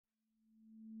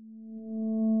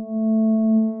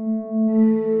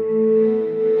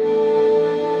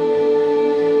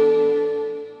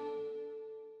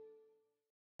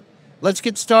let's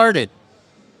get started.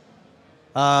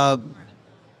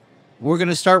 We're going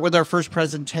to start with our first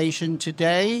presentation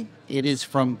today. It is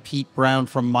from Pete Brown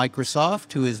from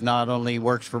Microsoft, who is not only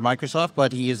works for Microsoft,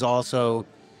 but he is also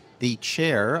the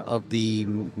chair of the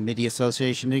MIDI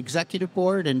Association Executive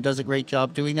Board and does a great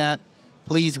job doing that.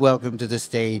 Please welcome to the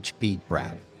stage Pete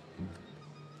Brown.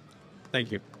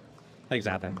 Thank you. Thanks,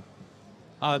 Adam.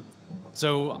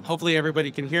 So hopefully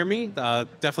everybody can hear me.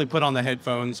 Definitely put on the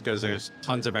headphones because there's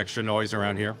tons of extra noise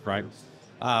around here, right?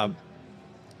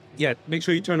 Yeah, make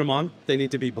sure you turn them on. They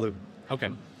need to be blue. Okay.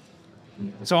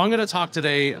 So I'm going to talk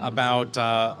today about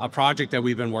a project that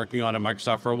we've been working on at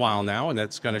Microsoft for a while now, and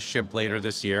that's going to ship later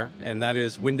this year, and that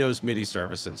is Windows MIDI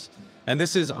services. And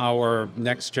this is our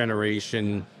next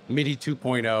generation MIDI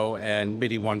 2.0 and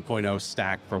MIDI 1.0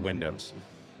 stack for Windows.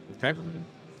 Okay.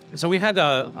 So we had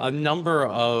a number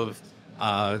of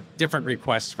different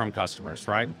requests from customers,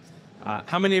 right?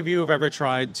 How many of you have ever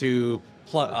tried to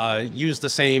use the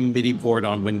same MIDI port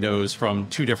on Windows from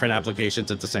two different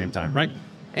applications at the same time, right?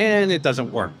 And it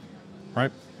doesn't work,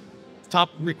 right? Top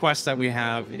request that we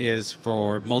have is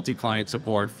for multi-client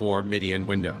support for MIDI and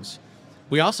Windows.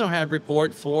 We also had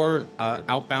report for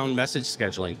outbound message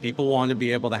scheduling. People want to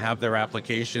be able to have their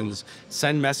applications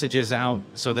send messages out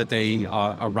so that they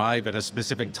arrive at a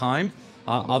specific time.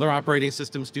 Other operating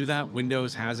systems do that.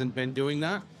 Windows hasn't been doing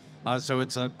that. So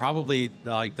it's probably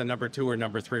like the number 2 or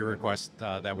number 3 request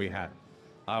that we had.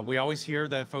 We always hear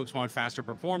that folks want faster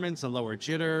performance and lower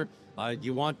jitter.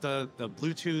 You want the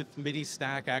Bluetooth MIDI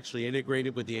stack actually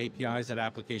integrated with the APIs that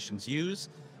applications use.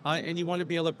 And you want to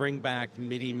be able to bring back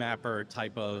MIDI mapper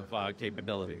type of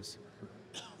capabilities.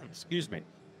 Excuse me.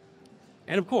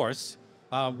 And of course,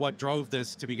 what drove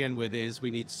this to begin with is we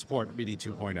need to support MIDI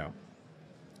 2.0.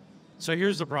 So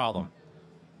here's the problem.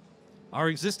 Our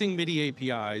existing MIDI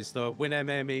APIs, the Winter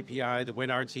NAMM API, the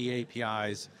WinRT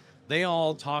APIs, they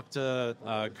all talk to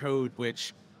code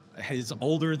which is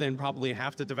older than probably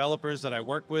half the developers that I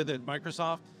work with at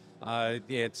Microsoft.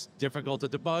 It's difficult to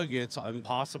debug, it's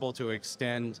impossible to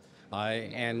extend,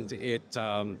 and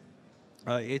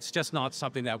it's just not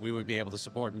something that we would be able to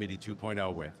support MIDI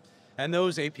 2.0 with. And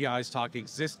those APIs talk to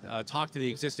the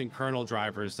existing kernel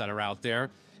drivers that are out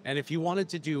there. And if you wanted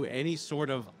to do any sort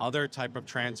of other type of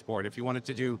transport, if you wanted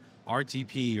to do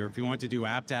RTP, or if you wanted to do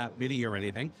app-to-app MIDI or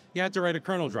anything, you had to write a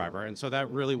kernel driver. And so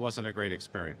that really wasn't a great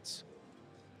experience.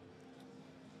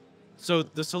 So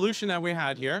the solution that we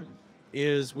had here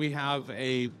is we have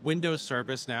a Windows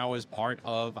service now as part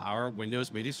of our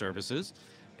Windows MIDI services.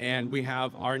 And we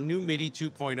have our new MIDI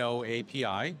 2.0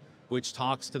 API, which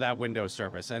talks to that Windows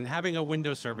service. And having a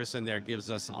Windows service in there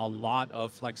gives us a lot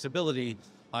of flexibility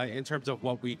in terms of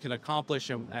what we can accomplish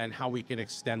and how we can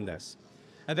extend this.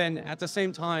 And then at the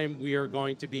same time, we are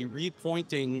going to be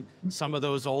repointing some of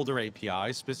those older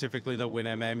APIs, specifically the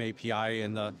Winter NAMM API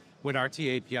and the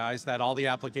WinRT APIs that all the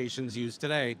applications use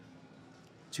today,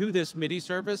 to this MIDI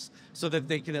service so that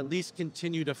they can at least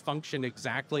continue to function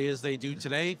exactly as they do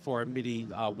today for a MIDI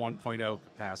 1.0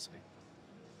 capacity.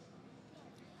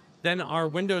 Then our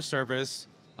Windows service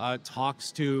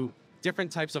talks to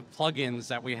different types of plugins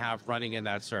that we have running in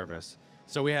that service.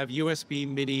 So we have USB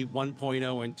MIDI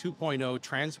 1.0 and 2.0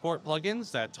 transport plugins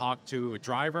that talk to a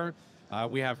driver.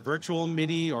 We have virtual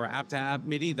MIDI or app-to-app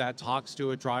MIDI that talks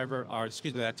to a driver, or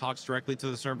excuse me, that talks directly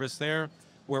to the service there.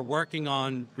 We're working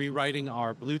on rewriting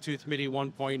our Bluetooth MIDI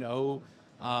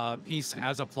 1.0 piece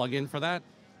as a plugin for that.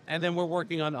 And then we're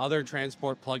working on other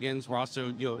transport plugins. We're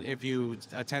also, if you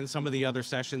attend some of the other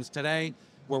sessions today,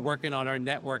 we're working on our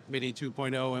network MIDI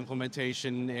 2.0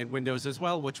 implementation in Windows as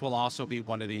well, which will also be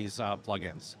one of these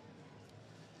plugins.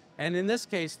 And in this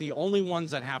case, the only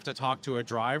ones that have to talk to a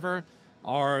driver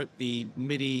are the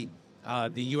MIDI,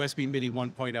 the USB MIDI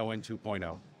 1.0 and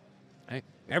 2.0. Okay?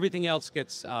 Everything else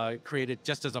gets created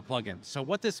just as a plugin. So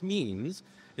what this means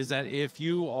is that if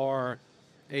you are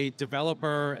a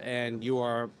developer and you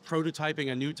are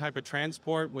prototyping a new type of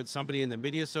transport with somebody in the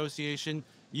MIDI Association,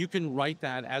 you can write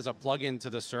that as a plugin to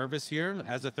the service here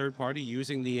as a third party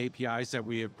using the APIs that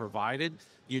we have provided.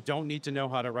 You don't need to know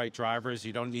how to write drivers.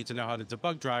 You don't need to know how to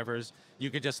debug drivers. You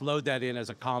could just load that in as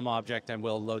a COM object and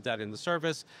we'll load that in the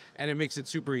service. And it makes it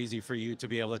super easy for you to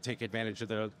be able to take advantage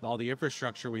of all the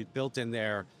infrastructure we've built in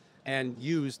there and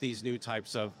use these new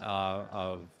types of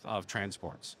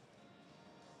transports.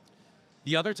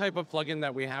 The other type of plugin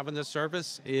that we have in this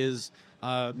service is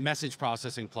message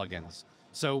processing plugins.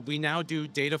 So we now do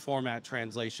data format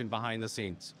translation behind the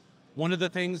scenes. One of the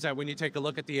things that when you take a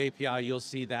look at the API, you'll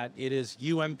see that it is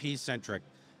UMP centric.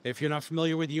 If you're not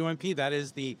familiar with UMP, that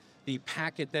is the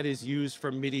packet that is used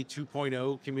for MIDI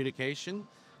 2.0 communication.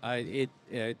 It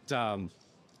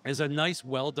is a nice,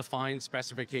 well-defined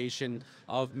specification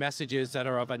of messages that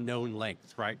are of a known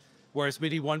length, right? Whereas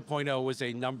MIDI 1.0 was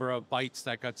a number of bytes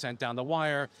that got sent down the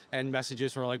wire, and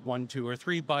messages were like 1, 2, or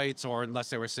 3 bytes, or unless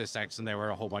they were sysx, and there were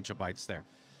a whole bunch of bytes there.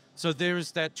 So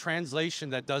there's that translation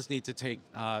that does need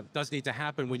to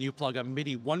happen when you plug a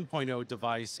MIDI 1.0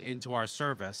 device into our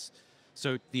service.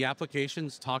 So the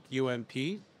applications talk UMP.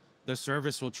 The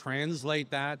service will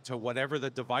translate that to whatever the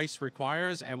device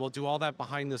requires, and we'll do all that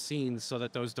behind the scenes so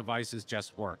that those devices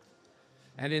just work.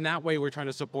 And in that way, we're trying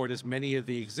to support as many of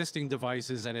the existing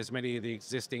devices and as many of the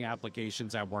existing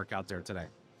applications that work out there today.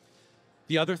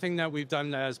 The other thing that we've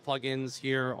done as plugins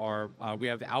here are we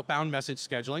have outbound message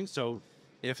scheduling. So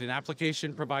if an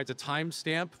application provides a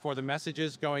timestamp for the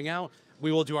messages going out,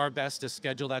 we will do our best to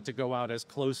schedule that to go out as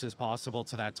close as possible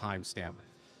to that timestamp.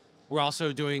 We're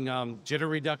also doing jitter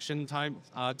reduction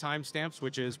timestamps,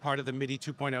 which is part of the MIDI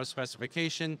 2.0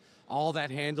 specification. All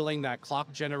that handling, that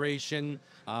clock generation,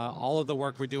 all of the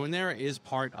work we're doing there is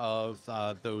part of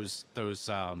those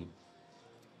plugins.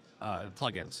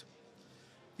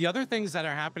 The other things that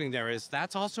are happening there is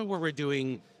that's also where we're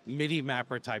doing MIDI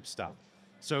mapper type stuff.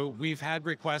 So we've had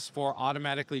requests for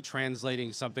automatically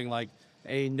translating something like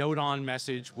a note on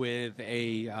message with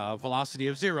a velocity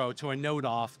of 0 to a note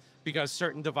off, because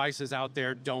certain devices out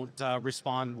there don't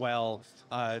respond well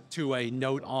to a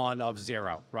note on of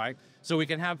 0, right? So we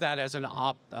can have that as an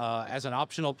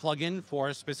optional plugin for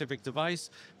a specific device,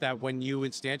 that when you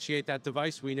instantiate that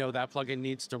device, we know that plugin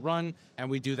needs to run, and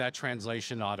we do that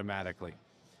translation automatically.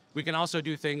 We can also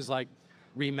do things like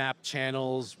remap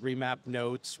channels, remap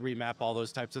notes, remap all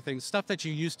those types of things, stuff that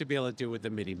you used to be able to do with the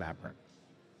MIDI mapper.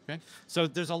 Okay. So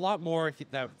there's a lot more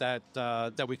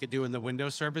that we could do in the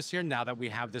Windows service here now that we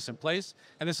have this in place.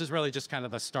 And this is really just kind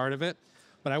of the start of it.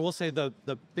 But I will say the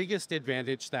biggest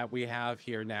advantage that we have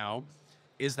here now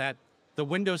is that the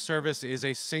Windows service is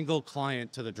a single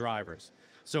client to the drivers.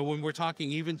 So when we're talking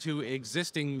even to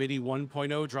existing MIDI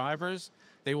 1.0 drivers,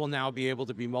 they will now be able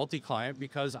to be multi-client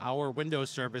because our Windows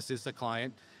service is the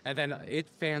client, and then it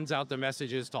fans out the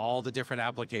messages to all the different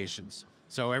applications.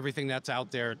 So everything that's out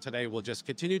there today will just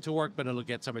continue to work, but it'll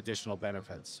get some additional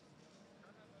benefits.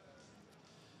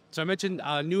 So I mentioned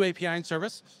new API and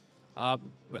service.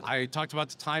 I talked about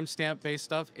the timestamp-based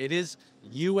stuff. It is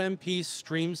UMP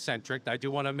stream-centric. I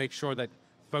do want to make sure that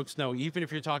folks know, even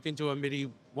if you're talking to a MIDI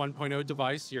 1.0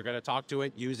 device, you're going to talk to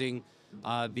it using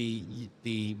the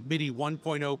MIDI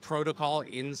 1.0 protocol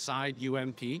inside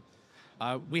UMP.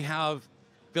 We have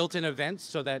built-in events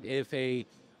so that if a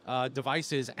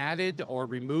device is added or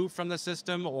removed from the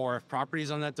system, or if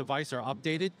properties on that device are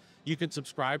updated, you can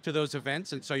subscribe to those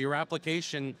events. And so your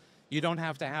application, you don't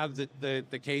have to have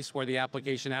the case where the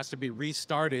application has to be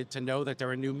restarted to know that there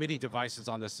are new MIDI devices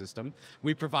on the system.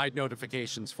 We provide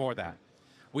notifications for that.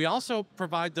 We also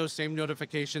provide those same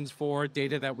notifications for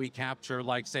data that we capture,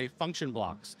 like, say, function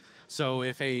blocks. So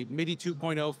if a MIDI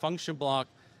 2.0 function block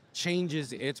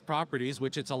changes its properties,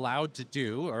 which it's allowed to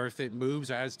do, or if it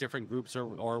moves as different groups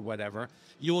or whatever,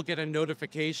 you will get a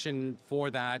notification for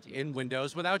that in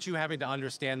Windows without you having to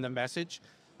understand the message.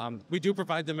 We do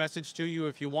provide the message to you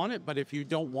if you want it, but if you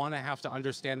don't want to have to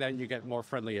understand that, you get more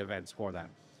friendly events for that.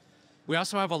 We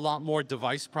also have a lot more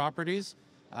device properties.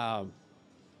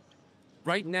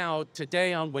 Right now,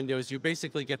 today on Windows, you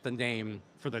basically get the name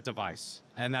for the device.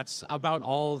 And that's about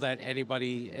all that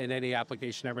anybody in any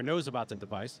application ever knows about the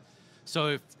device.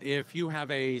 So if you have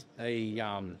like a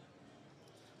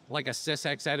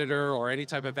sysx editor or any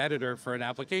type of editor for an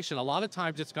application, a lot of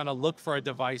times it's going to look for a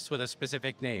device with a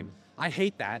specific name. I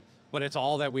hate that, but it's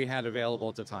all that we had available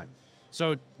at the time.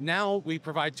 So now we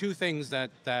provide two things that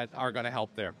are going to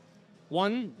help there.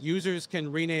 One, users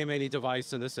can rename any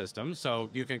device in the system, so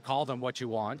you can call them what you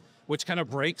want, which kind of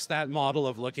breaks that model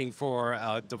of looking for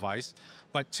a device.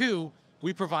 But two,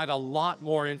 we provide a lot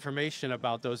more information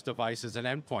about those devices and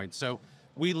endpoints. So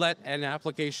we let an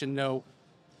application know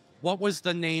what was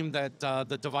the name that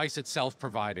the device itself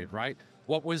provided, right?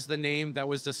 What was the name that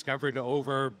was discovered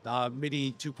over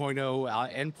MIDI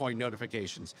 2.0 endpoint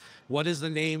notifications? What is the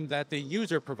name that the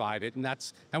user provided?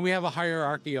 And we have a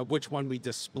hierarchy of which one we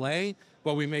display,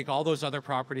 but we make all those other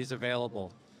properties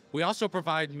available. We also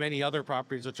provide many other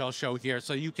properties, which I'll show here,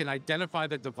 so you can identify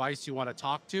the device you want to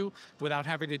talk to without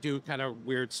having to do kind of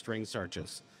weird string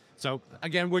searches. So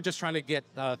again, we're just trying to get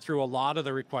through a lot of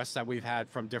the requests that we've had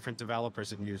from different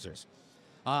developers and users.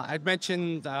 I've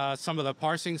mentioned some of the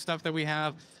parsing stuff that we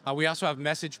have. We also have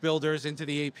message builders into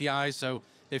the API. So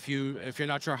if you're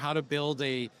not sure how to build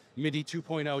a MIDI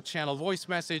 2.0 channel voice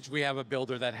message, we have a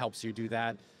builder that helps you do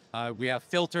that. We have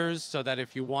filters so that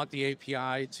if you want the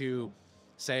API to,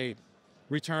 say,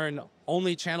 return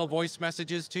only channel voice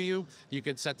messages to you. You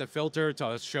can set the filter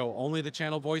to show only the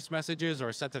channel voice messages,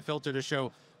 or set the filter to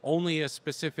show only a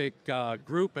specific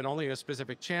group and only a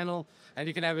specific channel. And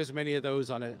you can have as many of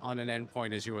those on an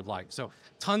endpoint as you would like. So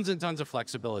tons and tons of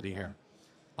flexibility here.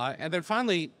 And then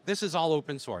finally, this is all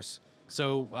open source.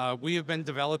 So we have been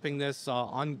developing this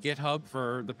on GitHub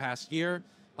for the past year.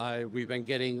 We've been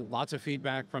getting lots of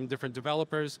feedback from different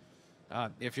developers.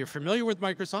 If you're familiar with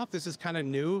Microsoft, this is kind of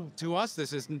new to us.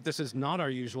 This is not our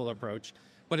usual approach,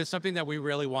 but it's something that we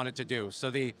really wanted to do.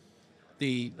 So the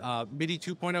MIDI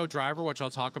 2.0 driver, which I'll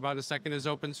talk about in a second, is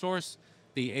open source.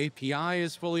 The API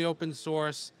is fully open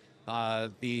source.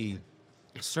 The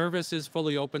service is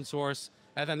fully open source.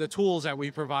 And then the tools that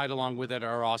we provide along with it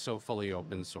are also fully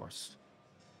open source.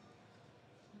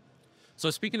 So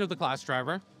speaking of the class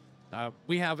driver,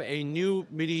 we have a new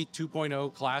MIDI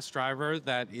 2.0 class driver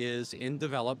that is in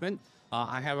development.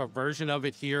 I have a version of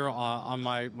it here on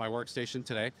my workstation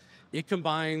today. It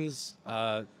combines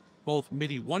both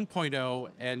MIDI 1.0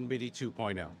 and MIDI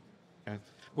 2.0. Okay?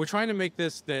 We're trying to make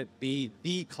this the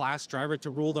class driver to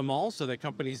rule them all, so that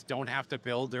companies don't have to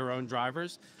build their own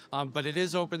drivers. But it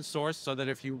is open source, so that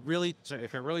if it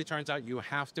really turns out you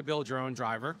have to build your own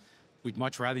driver, we'd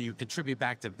much rather you contribute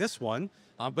back to this one.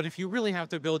 But if you really have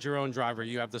to build your own driver,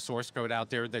 you have the source code out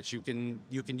there that you can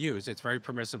use. It's very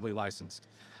permissively licensed.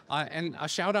 And a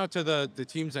shout out to the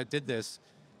teams that did this.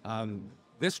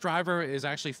 This driver is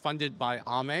actually funded by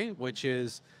AME, which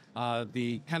is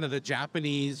the kind of the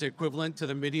Japanese equivalent to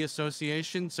the MIDI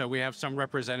Association. So we have some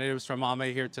representatives from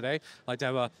AME here today. I'd like to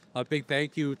have a big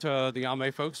thank you to the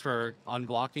AME folks for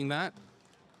unblocking that.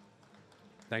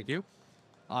 Thank you.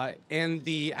 And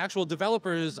the actual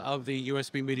developers of the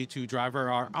USB MIDI 2 driver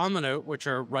are Ominote, which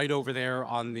are right over there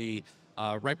on the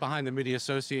right behind the MIDI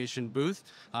Association booth.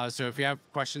 So if you have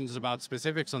questions about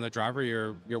specifics on the driver,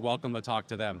 you're welcome to talk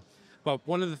to them. But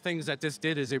one of the things that this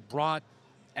did is it brought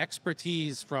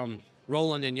expertise from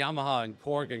Roland and Yamaha and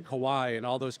Korg and Kawai and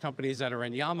all those companies that are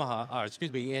in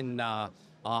in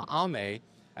AME,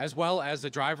 as well as the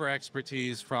driver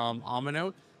expertise from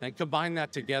Ominote, and combine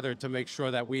that together to make sure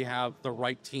that we have the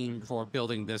right team for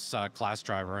building this class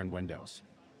driver in Windows.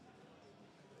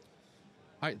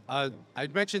 I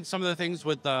mentioned some of the things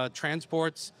with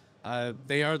transports.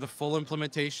 They are the full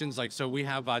implementations. So we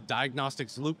have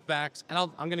diagnostics loopbacks, and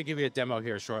I'm going to give you a demo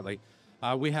here shortly.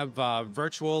 We have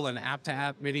virtual and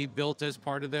app-to-app MIDI built as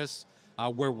part of this.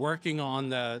 We're working on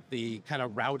the kind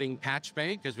of routing patch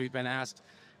bay, because we've been asked,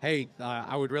 hey,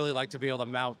 I would really like to be able to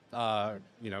mount,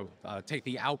 take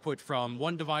the output from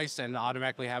one device and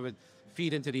automatically have it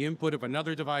feed into the input of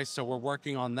another device. So we're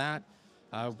working on that.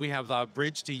 We have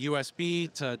bridge to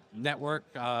USB, to network,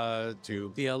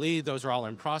 to BLE. Those are all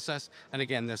in process. And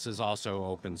again, this is also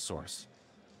open source.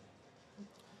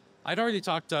 I'd already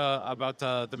talked about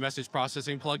the message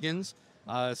processing plugins,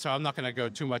 so I'm not going to go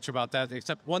too much about that,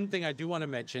 except one thing I do want to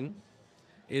mention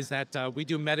is that we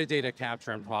do metadata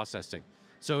capture and processing.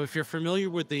 So if you're familiar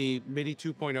with the MIDI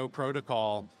 2.0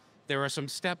 protocol, there are some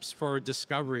steps for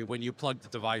discovery when you plug the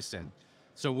device in.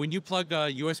 So when you plug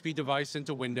a USB device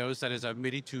into Windows that is a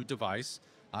MIDI 2 device,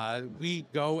 we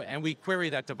go and we query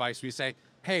that device. We say,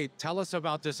 hey, tell us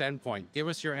about this endpoint. Give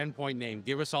us your endpoint name.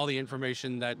 Give us all the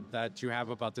information that you have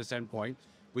about this endpoint.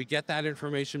 We get that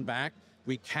information back.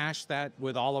 We cache that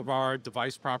with all of our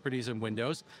device properties in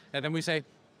Windows. And then we say,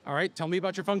 all right, tell me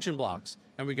about your function blocks.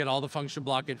 And we get all the function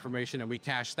block information, and we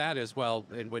cache that as well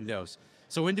in Windows.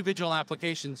 So individual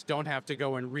applications don't have to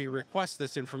go and re-request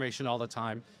this information all the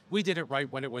time. We did it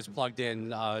right when it was plugged in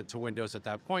to Windows at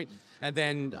that point. And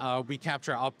then we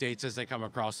capture updates as they come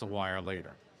across the wire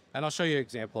later. And I'll show you an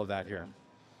example of that here.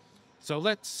 So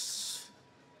let's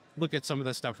look at some of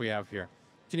the stuff we have here.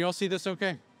 Can you all see this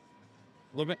okay?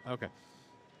 A little bit? Okay.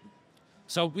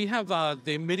 So we have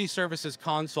the MIDI services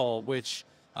console, which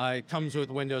comes with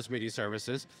Windows MIDI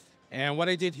services. And what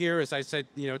I did here is I said,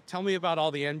 tell me about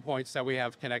all the endpoints that we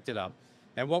have connected up.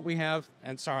 And what we have,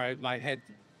 and sorry, my head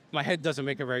doesn't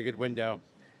make a very good window.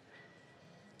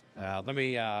 Let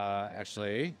me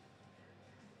actually,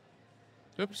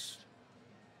 oops.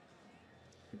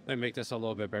 Let me make this a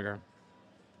little bit bigger.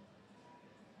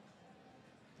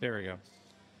 There we go.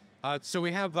 So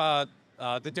we have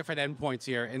the different endpoints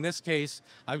here. In this case,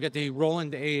 I've got the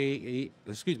Roland A88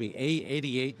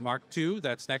 Mark II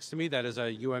that's next to me. That is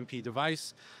a UMP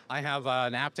device. I have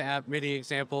an app-to-app MIDI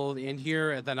example in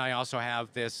here, and then I also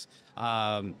have this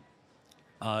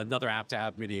another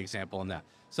app-to-app MIDI example in that.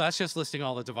 So that's just listing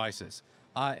all the devices.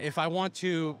 If I want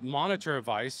to monitor a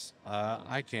device,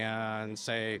 I can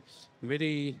say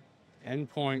MIDI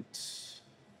endpoint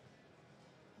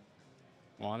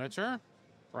monitor,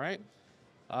 right?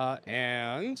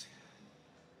 And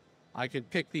I could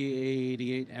pick the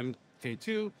A88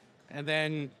 MK2, and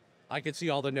then I could see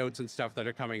all the notes and stuff that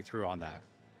are coming through on that.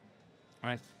 All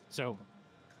right, so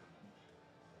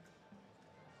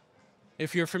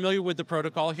if you're familiar with the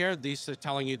protocol here, these are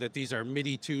telling you that these are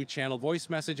MIDI 2 channel voice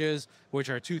messages, which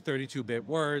are 232-bit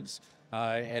words,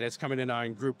 and it's coming in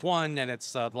on group 1, and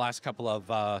it's the last couple of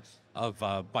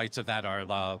bytes of that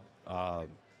are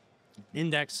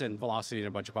index and velocity and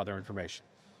a bunch of other information,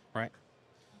 right?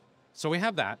 So we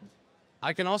have that.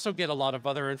 I can also get a lot of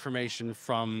other information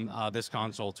from this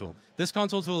console tool. This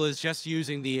console tool is just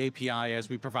using the API as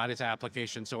we provide it to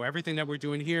applications. So everything that we're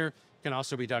doing here can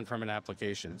also be done from an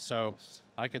application. So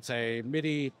I could say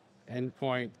MIDI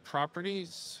endpoint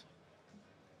properties.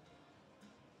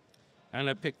 And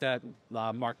I pick that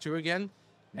Mark II again.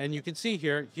 And you can see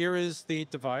here is the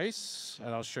device.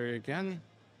 And I'll show you again.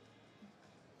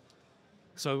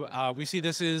 So we see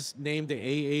this is named the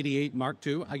A88 Mark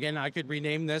II. Again, I could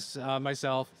rename this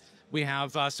myself. We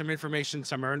have some information,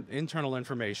 some internal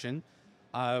information.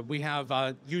 We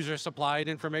have user-supplied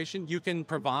information. You can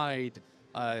provide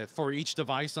for each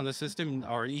device on the system,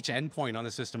 or each endpoint on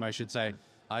the system, I should say.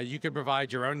 You can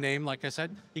provide your own name, like I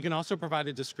said. You can also provide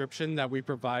a description that we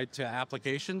provide to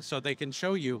applications so they can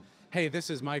show you, hey,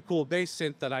 this is my cool bass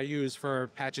synth that I use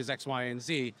for patches X, Y, and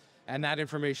Z. And that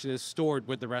information is stored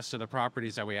with the rest of the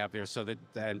properties that we have here, so that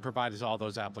and provides all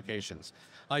those applications.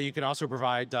 You can also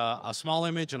provide a small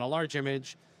image and a large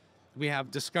image. We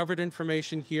have discovered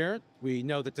information here. We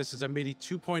know that this is a MIDI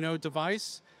 2.0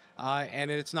 device,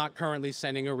 and it's not currently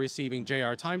sending or receiving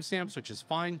JR timestamps, which is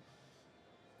fine.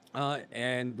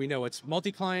 And we know it's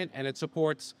multi-client, and it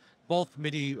supports both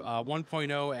MIDI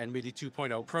 1.0 and MIDI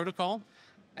 2.0 protocol.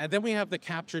 And then we have the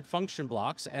captured function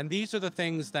blocks, and these are the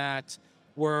things that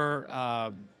were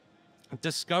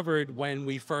discovered when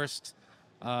we first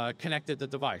connected the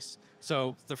device.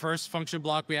 So the first function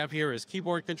block we have here is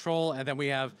keyboard control, and then we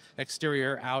have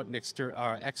exterior out and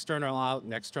external out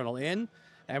and external in.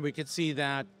 And we can see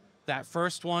that that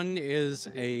first one is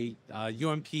a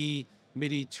UMP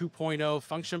MIDI 2.0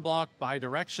 function block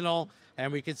bidirectional,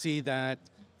 and we can see that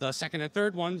the second and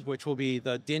third ones, which will be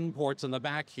the DIN ports on the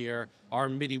back here, are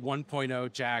MIDI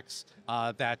 1.0 jacks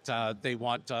that they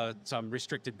want some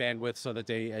restricted bandwidth so that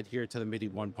they adhere to the MIDI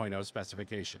 1.0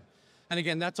 specification. And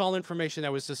again, that's all information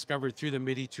that was discovered through the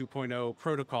MIDI 2.0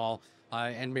 protocol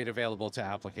and made available to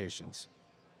applications.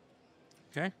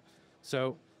 Okay,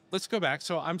 so let's go back.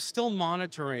 So I'm still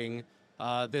monitoring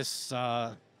this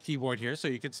keyboard here, so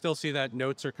you can still see that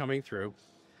notes are coming through.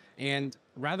 And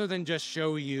rather than just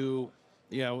show you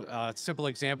a simple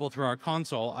example through our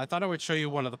console, I thought I would show you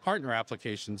one of the partner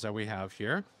applications that we have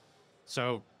here.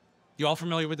 So you all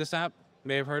familiar with this app?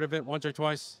 May have heard of it once or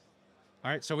twice.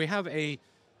 All right, so we have a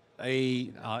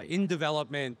in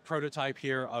development prototype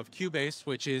here of Cubase,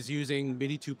 which is using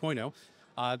MIDI 2.0.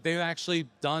 They've actually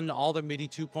done all the MIDI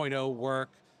 2.0 work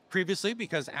previously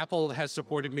because Apple has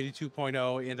supported MIDI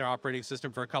 2.0 in their operating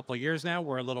system for a couple of years now.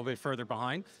 We're a little bit further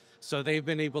behind. So they've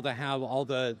been able to have all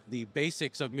the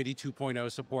basics of MIDI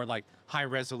 2.0 support, like high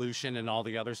resolution and all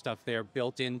the other stuff there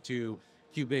built into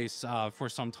Cubase for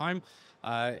some time.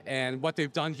 And what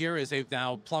they've done here is they've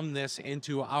now plumbed this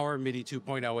into our MIDI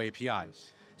 2.0 API.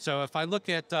 So if I look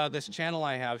at this channel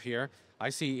I have here, I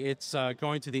see it's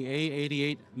going to the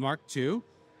A88 Mark II.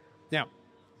 Now,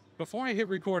 before I hit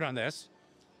record on this,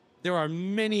 there are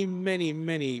many, many,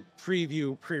 many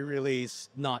preview,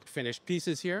 pre-release, not finished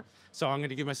pieces here. So I'm going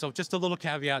to give myself just a little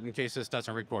caveat in case this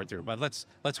doesn't record through, but let's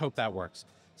hope that works.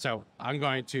 So I'm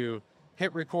going to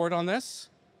hit record on this.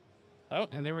 Oh,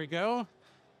 and there we go.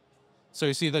 So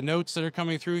you see the notes that are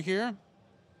coming through here.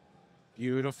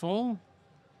 Beautiful.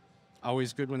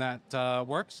 Always good when that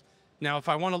works. Now, if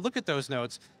I want to look at those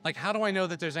notes, like how do I know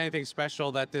that there's anything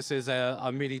special that this is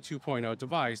a MIDI 2.0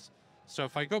 device? So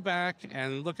if I go back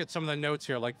and look at some of the notes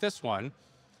here, like this one,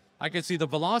 I can see the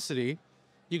velocity.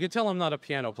 You can tell I'm not a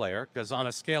piano player because on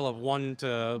a scale of 1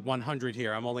 to 100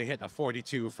 here, I'm only hitting a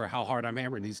 42 for how hard I'm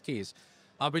hammering these keys.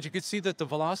 But you can see that the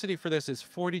velocity for this is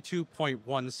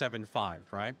 42.175,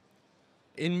 right?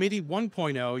 In MIDI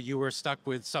 1.0, you were stuck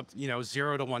with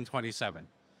 0 to 127.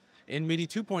 In MIDI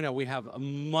 2.0, we have a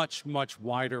much, much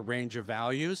wider range of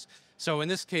values. So in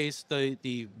this case,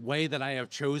 the way that I have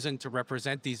chosen to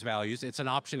represent these values, it's an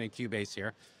option in Cubase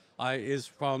here, is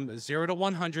from 0 to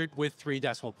 100 with 3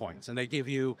 decimal points. And they give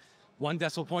you 1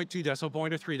 decimal point, 2 decimal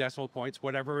point, or 3 decimal points,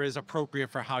 whatever is appropriate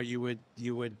for how you would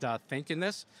think in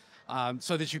this,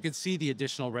 so that you can see the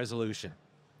additional resolution.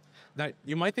 Now,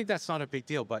 you might think that's not a big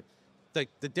deal, but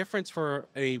the difference for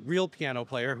a real piano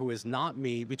player who is not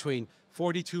me between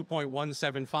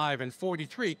 42.175 and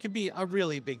 43 can be a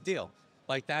really big deal.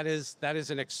 Like that is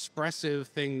an expressive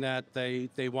thing that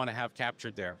they want to have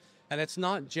captured there. And it's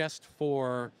not just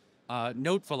for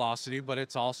note velocity, but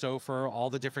it's also for all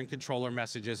the different controller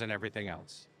messages and everything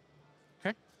else.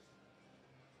 Okay.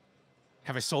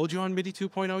 Have I sold you on MIDI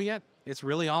 2.0 yet? It's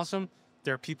really awesome.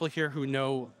 There are people here who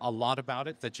know a lot about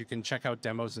it that you can check out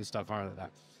demos and stuff on that.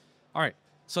 All right,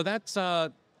 so that's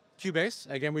Cubase.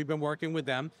 Again, we've been working with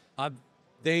them.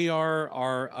 They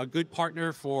are a good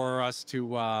partner for us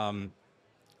to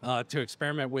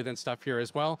experiment with and stuff here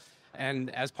as well.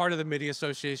 And as part of the MIDI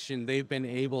Association, they've been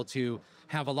able to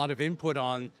have a lot of input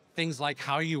on things like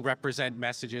how you represent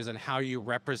messages and how you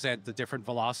represent the different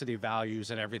velocity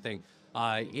values and everything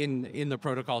in the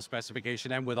protocol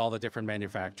specification and with all the different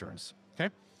manufacturers. Okay,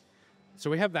 so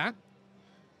we have that.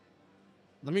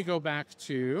 Let me go back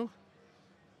to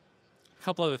a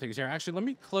couple other things here. Actually, let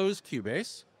me close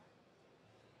Cubase.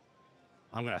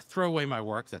 I'm going to throw away my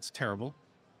work. That's terrible.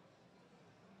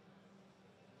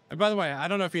 And by the way, I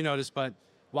don't know if you noticed, but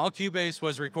while Cubase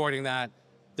was recording that,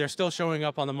 they're still showing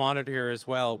up on the monitor here as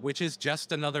well, which is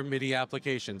just another MIDI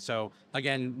application. So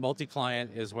again,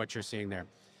 multi-client is what you're seeing there.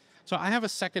 So I have a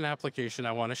second application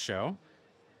I want to show.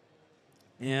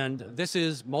 And this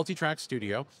is Multitrack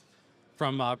Studio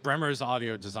from Bremer's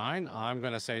Audio Design. I'm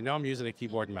going to say, no, I'm using a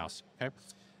keyboard and mouse. Okay.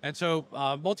 And so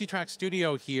Multitrack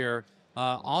Studio here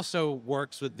also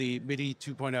works with the MIDI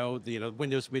 2.0, the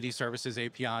Windows MIDI Services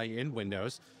API in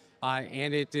Windows.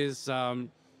 And it is,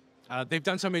 they've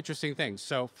done some interesting things.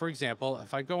 So for example,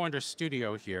 if I go under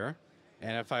Studio here,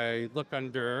 and if I look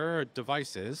under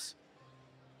Devices,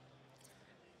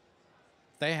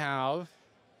 they have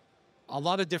a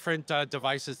lot of different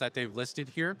devices that they've listed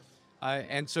here.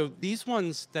 And so these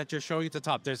ones that you're showing at the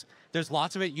top, there's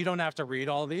lots of it. You don't have to read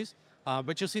all of these,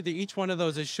 but you'll see that each one of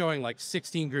those is showing like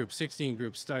 16 groups, 16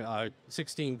 groups,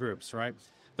 16 groups, right?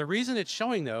 The reason it's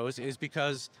showing those is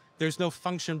because there's no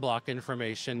function block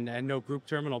information and no group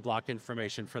terminal block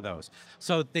information for those.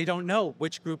 So they don't know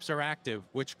which groups are active,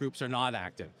 which groups are not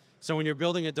active. So when you're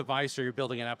building a device or you're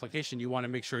building an application, you want to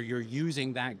make sure you're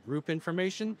using that group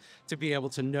information to be able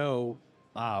to know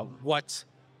what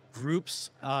groups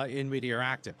in MIDI are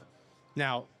active.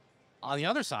 Now, on the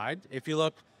other side, if you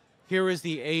look, here is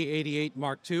the A88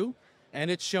 Mark II,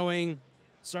 and it's showing,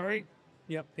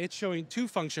 it's showing two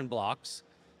function blocks,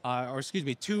 two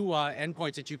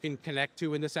endpoints that you can connect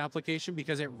to in this application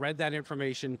because it read that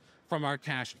information from our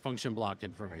cached function block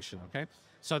information, okay?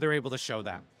 So they're able to show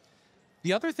that.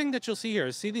 The other thing that you'll see here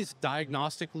is, see these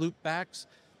diagnostic loopbacks?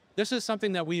 This is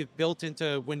something that we've built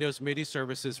into Windows MIDI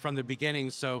services from the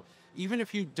beginning. So even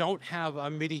if you don't have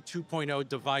a MIDI 2.0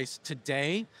 device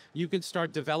today, you can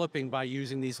start developing by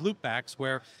using these loopbacks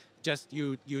where just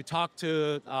you talk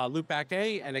to loopback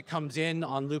A and it comes in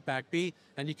on loopback B,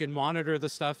 and you can monitor the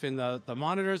stuff in the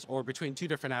monitors or between two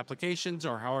different applications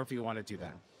or however you want to do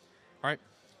that. All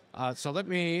right, so let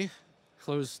me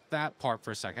close that part for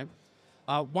a second.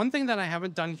 One thing that I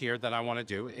haven't done here that I want to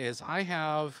do is I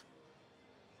have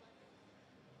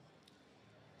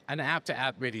an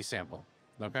app-to-app MIDI sample,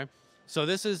 okay? So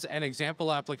this is an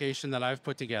example application that I've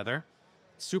put together.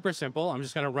 Super simple. I'm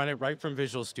just going to run it right from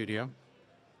Visual Studio.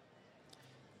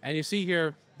 And you see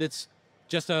here, it's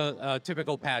just a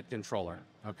typical pad controller,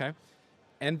 okay?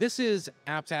 And this is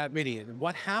app-to-app MIDI. And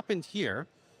what happened here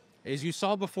is you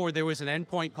saw before there was an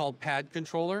endpoint called pad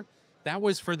controller. That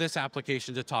was for this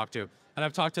application to talk to. And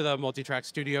I've talked to the Multitrack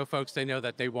Studio folks. They know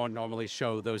that they won't normally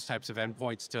show those types of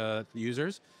endpoints to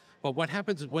users. But what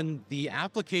happens is when the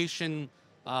application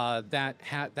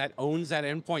that owns that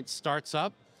endpoint starts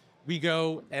up, we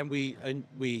go and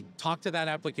we talk to that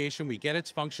application, we get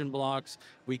its function blocks,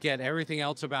 we get everything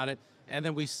else about it, and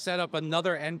then we set up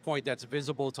another endpoint that's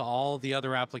visible to all the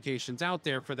other applications out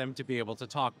there for them to be able to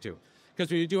talk to. Because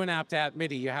when you do an app-to-app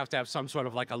MIDI, you have to have some sort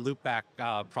of like a loopback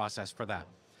process for that.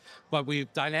 But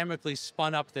we've dynamically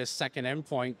spun up this second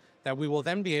endpoint that we will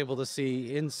then be able to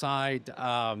see inside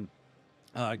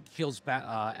Keel's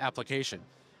application.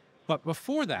 But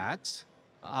before that,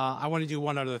 I want to do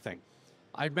one other thing.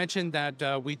 I mentioned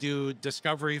that we do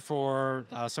discovery for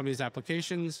some of these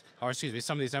applications, or excuse me,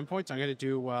 some of these endpoints. I'm going to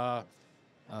do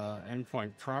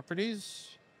endpoint properties.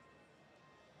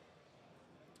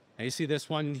 And you see this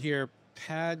one here,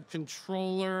 pad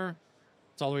controller.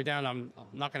 It's all the way down. I'm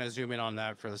not going to zoom in on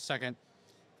that for a second.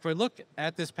 If we look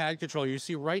at this pad controller, you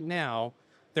see right now,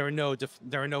 there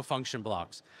are no function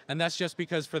blocks. And that's just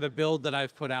because for the build that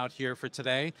I've put out here for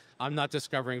today, I'm not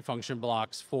discovering function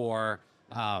blocks for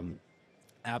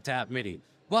app-to-app MIDI.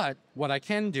 But what I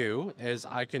can do is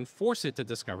I can force it to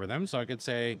discover them. So I could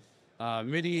say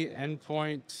MIDI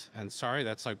endpoint, and sorry,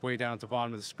 that's like way down at the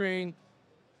bottom of the screen.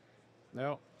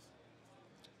 No.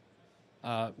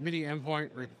 MIDI endpoint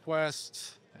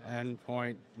request,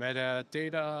 endpoint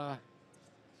metadata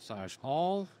 /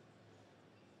 all.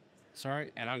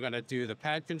 Sorry, and I'm going to do the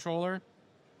pad controller.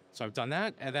 So I've done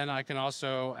that. And then I can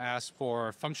also ask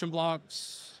for function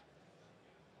blocks.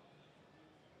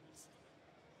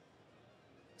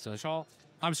 / all.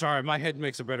 I'm sorry, my head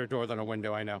makes a better door than a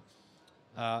window, I know.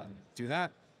 Do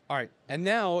that. All right, and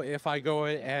now if I go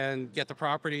and get the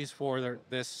properties for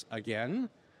this again,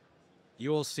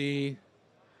 you will see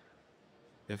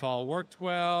if all worked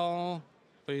well,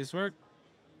 please work.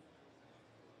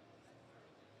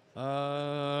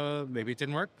 Maybe it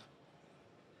didn't work.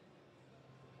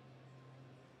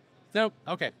 Nope,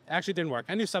 okay, actually didn't work.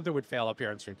 I knew something would fail up here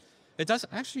on screen. It does,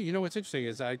 actually, you know what's interesting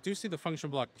is I do see the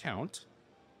function block count.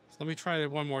 So let me try it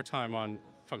one more time on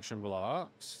function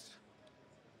blocks.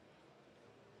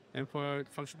 Input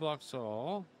function blocks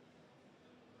all.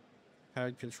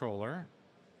 Pad controller.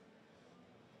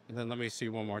 And then let me see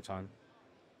one more time.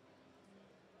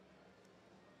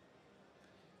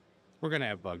 We're gonna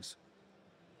have bugs.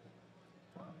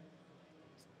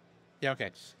 Yeah,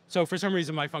 okay. So for some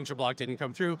reason my function block didn't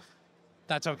come through.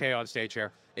 That's okay on stage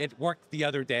here. It worked the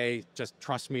other day, just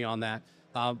trust me on that.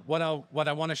 What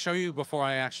I want to show you before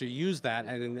I actually use that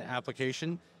in the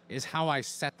application is how I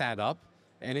set that up.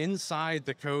 And inside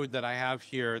the code that I have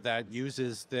here that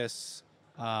uses this,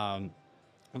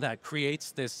 that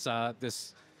creates this,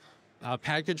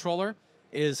 pad controller,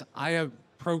 is I have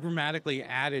programmatically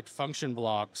added function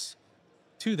blocks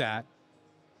to that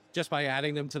just by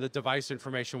adding them to the device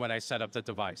information when I set up the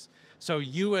device. So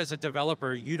you as a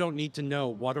developer, you don't need to know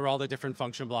what are all the different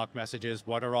function block messages,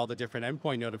 what are all the different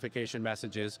endpoint notification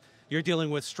messages. You're dealing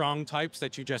with strong types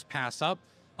that you just pass up,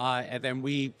 and then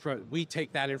we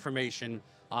take that information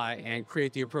and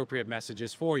create the appropriate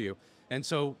messages for you. And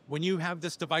so when you have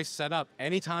this device set up,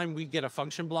 anytime we get a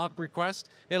function block request,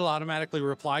 it'll automatically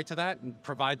reply to that and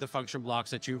provide the function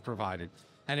blocks that you've provided.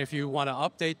 And if you want to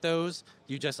update those,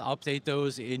 you just update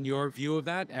those in your view of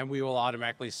that, and we will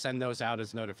automatically send those out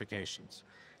as notifications.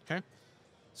 Okay?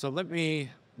 So let me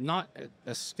not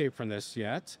escape from this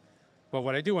yet. But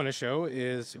what I do want to show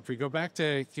is if we go back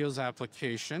to Keel's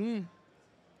application.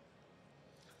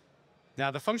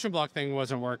 Now the function block thing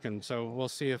wasn't working, so we'll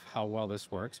see how well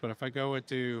this works. But if I go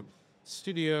into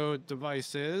Studio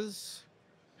Devices,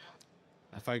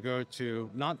 if I go to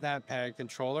not that pad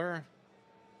controller,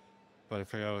 but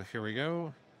if I go, here we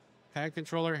go, pad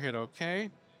controller, hit OK.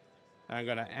 I'm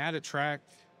going to add a track,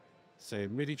 say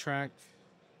MIDI track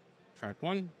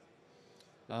 1.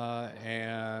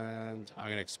 And I'm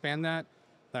going to expand that.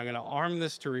 Then I'm going to arm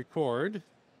this to record.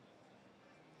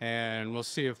 And we'll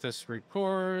see if this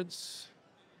records.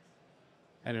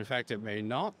 And in fact, it may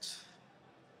not.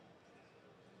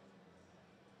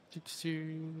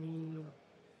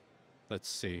 Let's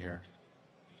see here.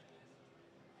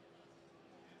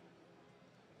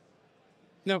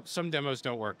 Nope, some demos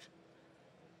don't work.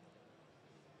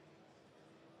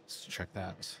 Let's check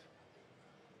that.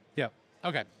 Yep,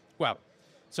 okay, well,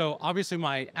 so obviously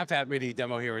my app MIDI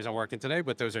demo here isn't working today,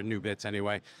 but those are new bits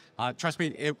anyway. Trust me,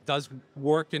 it does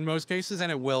work in most cases,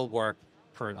 and it will work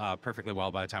perfectly well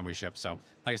by the time we ship. So,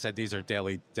 like I said, these are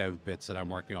daily dev bits that I'm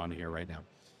working on here right now.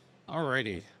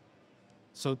 Alrighty,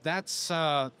 so that's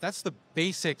the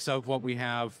basics of what we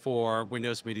have for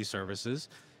Windows MIDI services.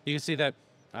 You can see that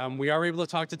we are able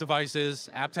to talk to devices.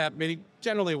 App MIDI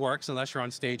generally works unless you're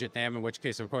on stage at NAMM, in which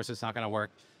case, of course, it's not going to work.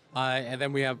 And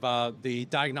then we have the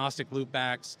diagnostic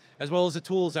loopbacks, as well as the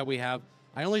tools that we have.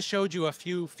 I only showed you a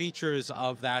few features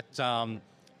of that,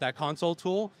 that console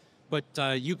tool, but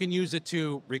you can use it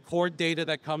to record data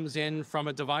that comes in from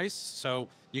a device. So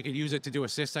you can use it to do a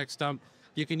sysx dump.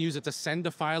 You can use it to send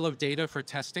a file of data for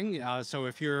testing. So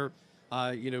if you're,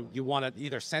 you want to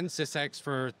either send sysx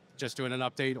for just doing an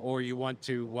update, or you want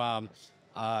to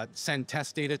send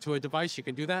test data to a device, you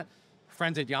can do that.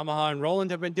 Friends at Yamaha and Roland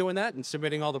have been doing that and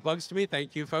submitting all the bugs to me.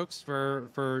 Thank you, folks,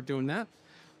 for doing that.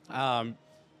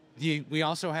 We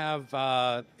also have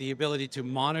the ability to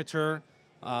monitor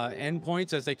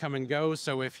endpoints as they come and go.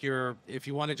 So if you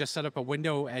want to just set up a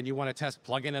window and you want to test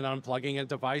plugging and unplugging a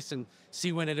device and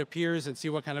see when it appears and see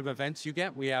what kind of events you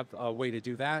get, we have a way to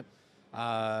do that.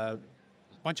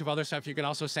 Bunch of other stuff. You can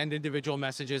also send individual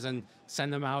messages and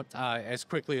send them out as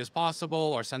quickly as possible,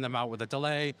 or send them out with a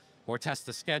delay, or test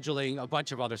the scheduling, a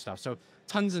bunch of other stuff. So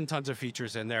tons and tons of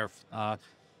features in there,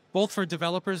 both for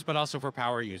developers, but also for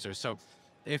power users. So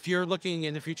if you're looking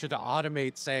in the future to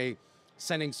automate, say,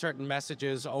 sending certain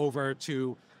messages over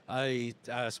to a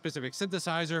specific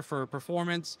synthesizer for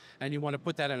performance, and you want to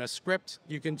put that in a script,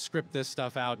 you can script this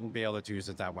stuff out and be able to use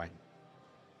it that way.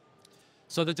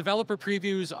 So the developer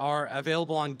previews are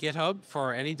available on GitHub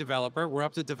for any developer. We're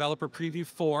up to developer preview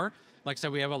 4. Like I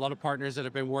said, we have a lot of partners that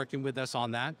have been working with us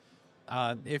on that.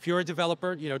 If you're a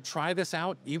developer, try this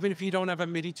out. Even if you don't have a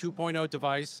MIDI 2.0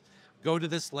 device, go to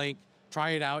this link,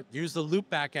 try it out, use the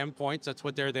loopback endpoints. That's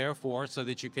what they're there for, so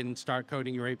that you can start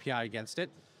coding your API against it.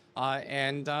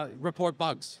 And report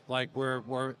bugs. Like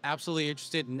we're absolutely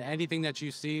interested in anything that you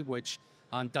see which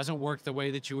doesn't work the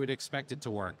way that you would expect it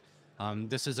to work.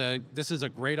 This is a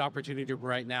great opportunity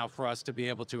right now for us to be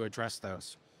able to address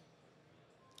those.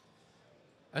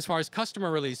 As far as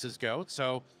customer releases go,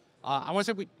 so I want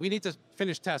to say we need to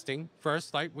finish testing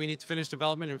first. Like we need to finish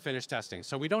development and finish testing.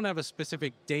 So we don't have a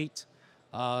specific date,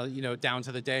 down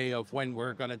to the day of when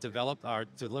we're going to develop or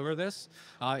deliver this.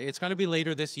 It's going to be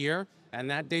later this year, and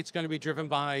that date's going to be driven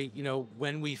by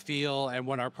when we feel and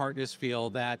when our partners feel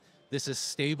that this is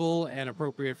stable and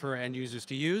appropriate for end users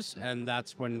to use, and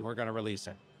that's when we're going to release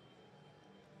it.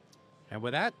 And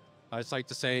with that, I'd just like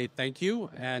to say thank you,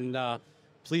 and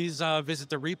please visit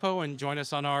the repo and join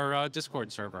us on our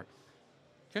Discord server.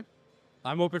 Okay,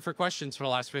 I'm open for questions for the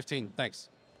last 15. Thanks.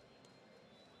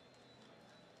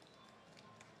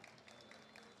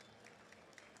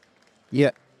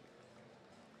 Yeah.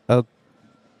 Oh.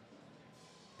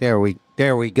 There we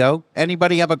go.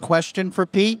 Anybody have a question for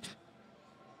Pete?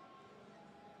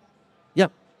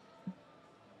 Yep.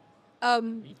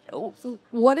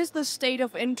 What is the state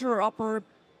of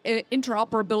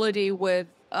interoperability with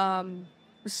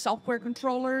software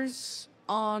controllers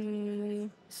on,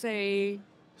 say,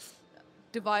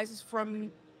 devices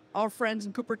from our friends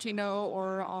in Cupertino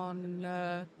or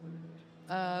on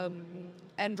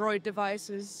Android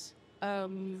devices?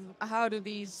 How do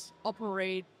these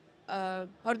operate? How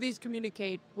do these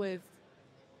communicate with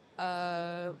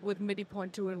MIDI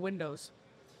 2.0 in Windows?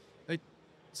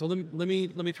 So let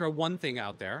me throw one thing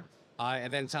out there,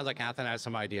 and then it sounds like Athen has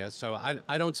some ideas. So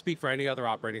I don't speak for any other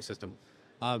operating system,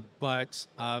 but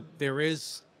there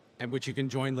is, and which you can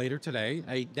join later today,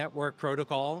 a network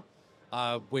protocol,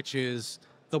 which is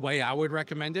the way I would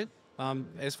recommend it.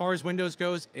 As far as Windows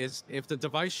goes, is if the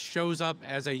device shows up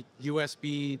as a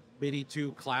USB MIDI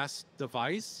 2 class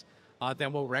device,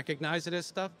 then we'll recognize it as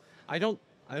stuff. I don't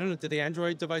know, do the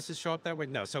Android devices show up that way?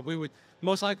 No, so we would,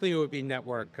 most likely it would be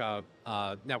network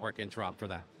interop for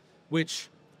that, which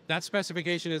that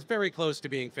specification is very close to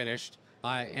being finished.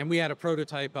 And we had a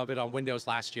prototype of it on Windows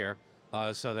last year,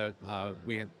 so that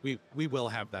we will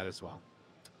have that as well.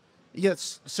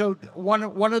 Yes. So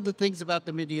one of the things about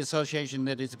the MIDI Association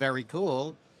that is very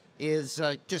cool is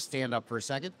just stand up for a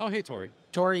second. Oh, hey, Tori.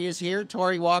 Tori is here.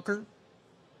 Tori Walker,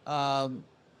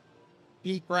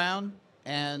 Pete Brown,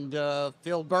 and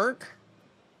Phil Burke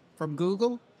from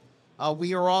Google.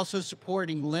 We are also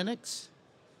supporting Linux.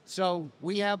 So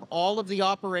we have all of the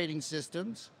operating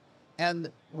systems,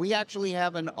 and we actually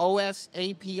have an OS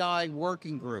API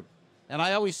working group. And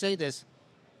I always say this,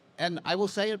 and I will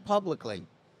say it publicly.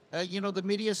 The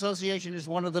MIDI Association is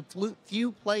one of the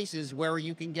few places where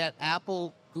you can get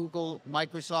Apple, Google,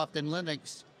 Microsoft, and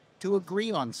Linux to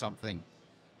agree on something.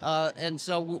 And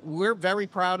so we're very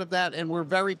proud of that, and we're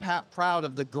very proud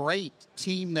of the great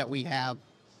team that we have.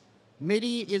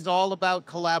 MIDI is all about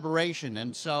collaboration,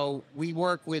 and so we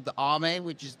work with AME,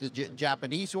 which is the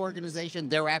Japanese organization.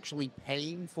 They're actually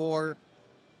paying for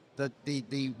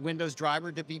the Windows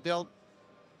driver to be built.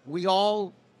 We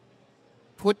all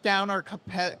put down our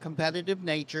competitive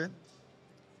nature,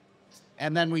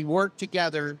 and then we work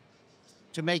together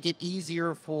to make it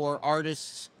easier for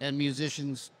artists and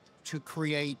musicians to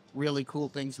create really cool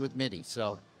things with MIDI.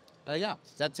 So, yeah,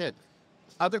 that's it.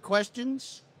 Other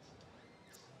questions?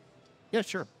 Yeah,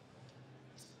 sure.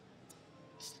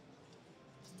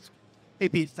 Hey,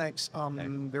 Pete, thanks.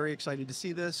 I'm very excited to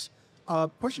see this.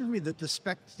 Question for me, that the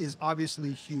spec is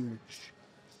obviously huge.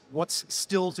 What's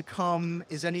still to come?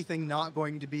 Is anything not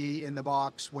going to be in the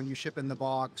box when you ship in the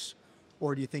box?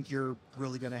 Or do you think you're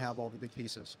really going to have all the big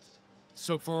pieces?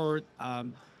 So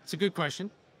it's a good question.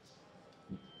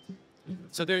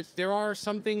 So there are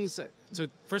some things. So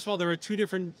first of all, there are two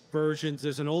different versions.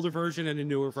 There's an older version and a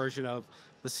newer version of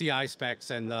the CI specs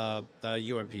and the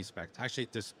UMP specs. Actually,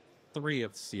 there's 3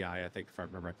 of CI, I think, if I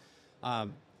remember.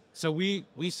 So we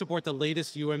support the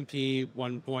latest UMP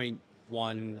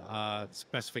 1.1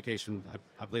 specification.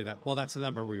 I believe that. Well, that's the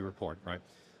number we report, right?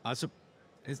 So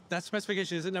is that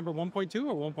specification, is it number 1.2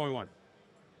 or 1.1?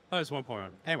 Oh, it's 1.1.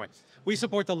 Anyway, we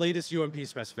support the latest UMP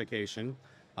specification,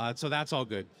 so that's all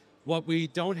good. What we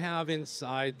don't have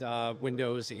inside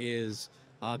Windows is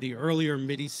the earlier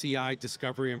MIDI CI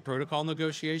discovery and protocol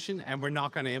negotiation, and we're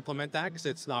not going to implement that because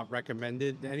it's not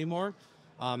recommended anymore.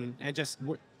 And just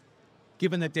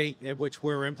given the date at which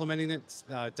we're implementing it,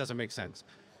 it doesn't make sense.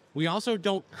 We also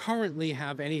don't currently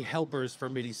have any helpers for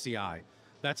MIDI CI.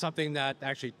 That's something that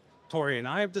actually Tori and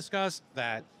I have discussed,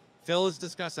 that Phil has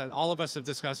discussed, that all of us have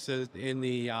discussed it in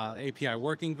the API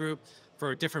working group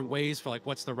for different ways for like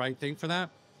what's the right thing for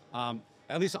that.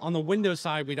 At least on the Windows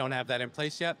side, we don't have that in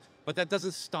place yet, but that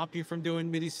doesn't stop you from doing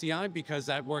MIDI CI because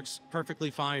that works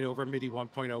perfectly fine over MIDI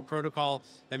 1.0 protocol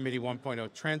and MIDI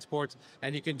 1.0 transports,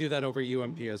 and you can do that over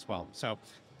UMP as well. So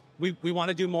we want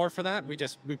to do more for that. We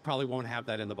probably won't have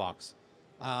that in the box.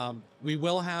 We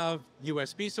will have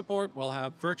USB support. We'll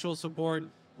have virtual support.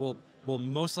 We'll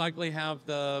most likely have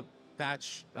the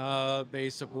batch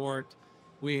based support.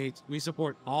 We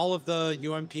support all of the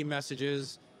UMP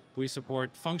messages. We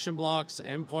support function blocks,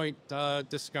 endpoint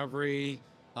discovery,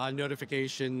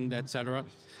 notification, etc.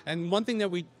 And one thing that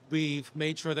we've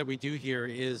made sure that we do here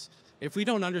is if we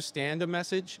don't understand a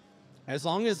message, as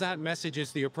long as that message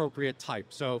is the appropriate type.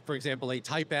 So for example, a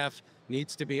type F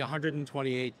needs to be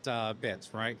 128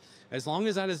 bits, right? As long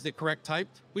as that is the correct type,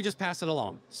 we just pass it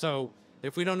along. So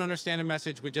if we don't understand a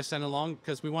message, we just send it along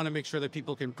because we want to make sure that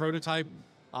people can prototype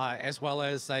as well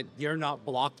as that you're not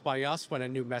blocked by us when a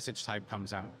new message type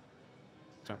comes out.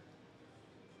 So.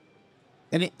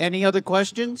 Any other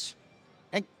questions?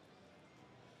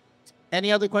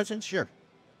 Any other questions? Sure.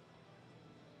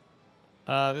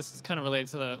 This is kind of related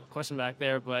to the question back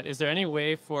there, but is there any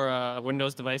way for a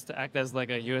Windows device to act as like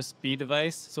a USB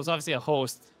device? So it's obviously a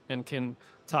host and can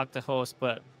talk to host,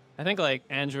 but I think like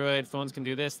Android phones can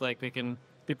do this. Like they can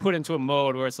be put into a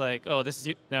mode where it's like, oh, this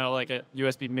is now like a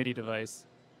USB MIDI device.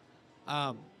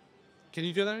 Can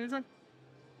you do that, Android?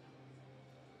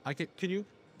 Can you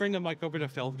bring the mic over to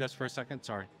Phil just for a second?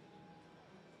 Sorry.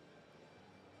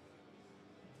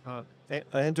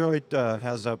 Android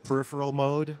has a peripheral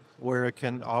mode where it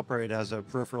can operate as a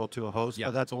peripheral to a host,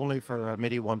 but that's only for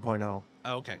MIDI 1.0.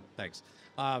 Okay, thanks.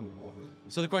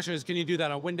 So the question is, can you do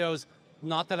that on Windows?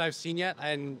 Not that I've seen yet,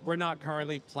 and we're not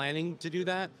currently planning to do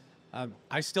that.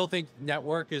 I still think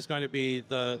network is going to be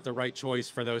the right choice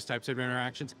for those types of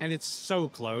interactions, and it's so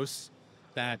close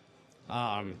that,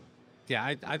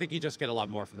 yeah, I think you just get a lot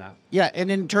more from that. Yeah, and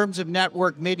in terms of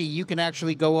network MIDI, you can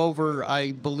actually go over,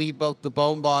 I believe, both the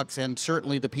Bonebox and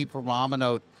certainly the people from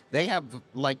Ominote. They have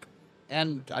like,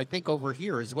 and I think over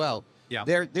here as well. Yeah.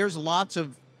 There's lots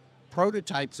of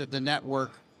prototypes of the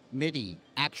network MIDI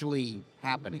actually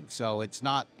happening. So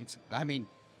I mean,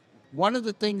 one of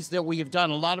the things that we have done,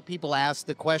 a lot of people ask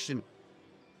the question,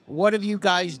 what have you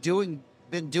guys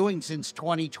been doing since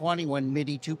 2020 when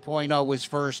MIDI 2.0 was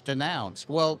first announced?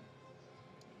 Well,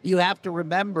 you have to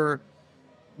remember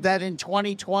that in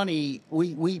 2020,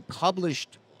 we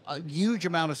published a huge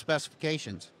amount of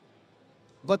specifications,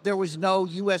 but there was no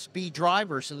USB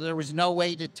driver, so there was no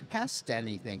way to test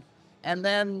anything. And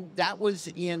then that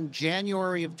was in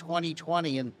January of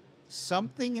 2020, and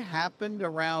something happened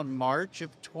around March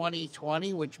of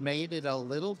 2020, which made it a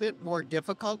little bit more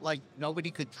difficult. Like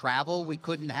nobody could travel. We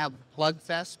couldn't have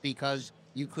Plugfest because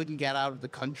you couldn't get out of the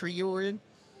country you were in.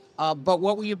 But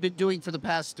what we have been doing for the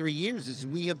past 3 years is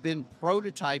we have been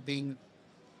prototyping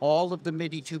all of the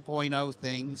MIDI 2.0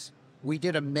 things. We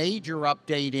did a major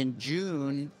update in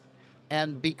June,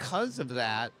 and because of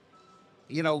that,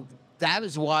 you know, that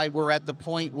is why we're at the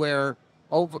point where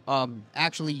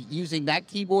actually using that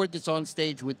keyboard that's on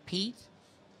stage with Pete,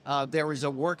 there is a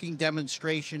working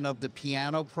demonstration of the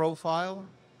piano profile.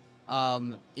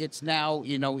 It's now,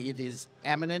 you know, it is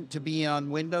eminent to be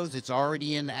on Windows. It's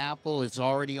already in Apple. It's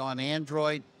already on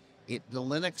Android. The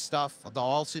Linux stuff, the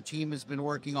ALSA team has been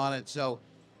working on it. So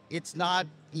it's not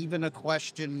even a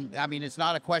question. I mean, it's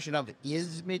not a question of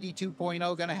is MIDI 2.0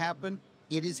 going to happen?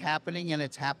 It is happening, and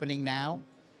it's happening now.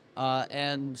 I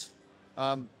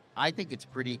think it's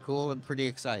pretty cool and pretty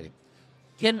exciting.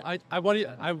 I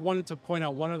wanted to point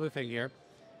out one other thing here.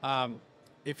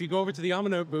 If you go over to the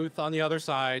Ominote booth on the other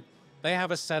side, they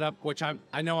have a setup, which I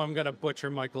know I'm going to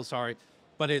butcher, Michael, sorry,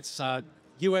 but it's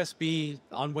USB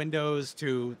on Windows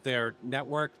to their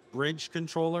network bridge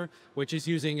controller, which is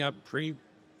using a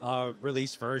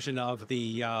pre-release version of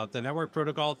the network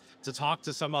protocol to talk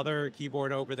to some other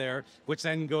keyboard over there, which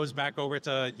then goes back over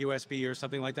to USB or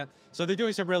something like that. So they're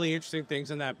doing some really interesting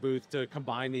things in that booth to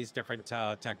combine these different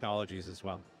technologies as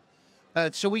well.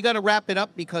 So we got to wrap it up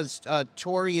because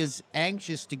Tori is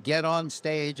anxious to get on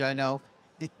stage. I know.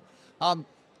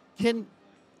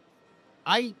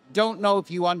 I don't know if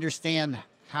you understand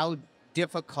how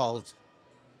difficult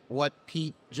what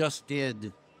Pete just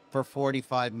did for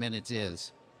 45 minutes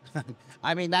is.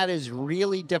 I mean, that is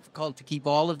really difficult to keep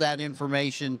all of that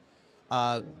information,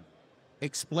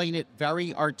 explain it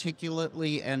very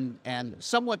articulately and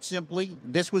somewhat simply.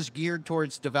 This was geared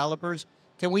towards developers.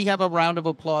 Can we have a round of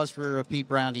applause for Pete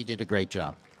Brown? He did a great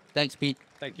job. Thanks, Pete.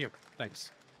 Thank you.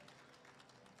 Thanks.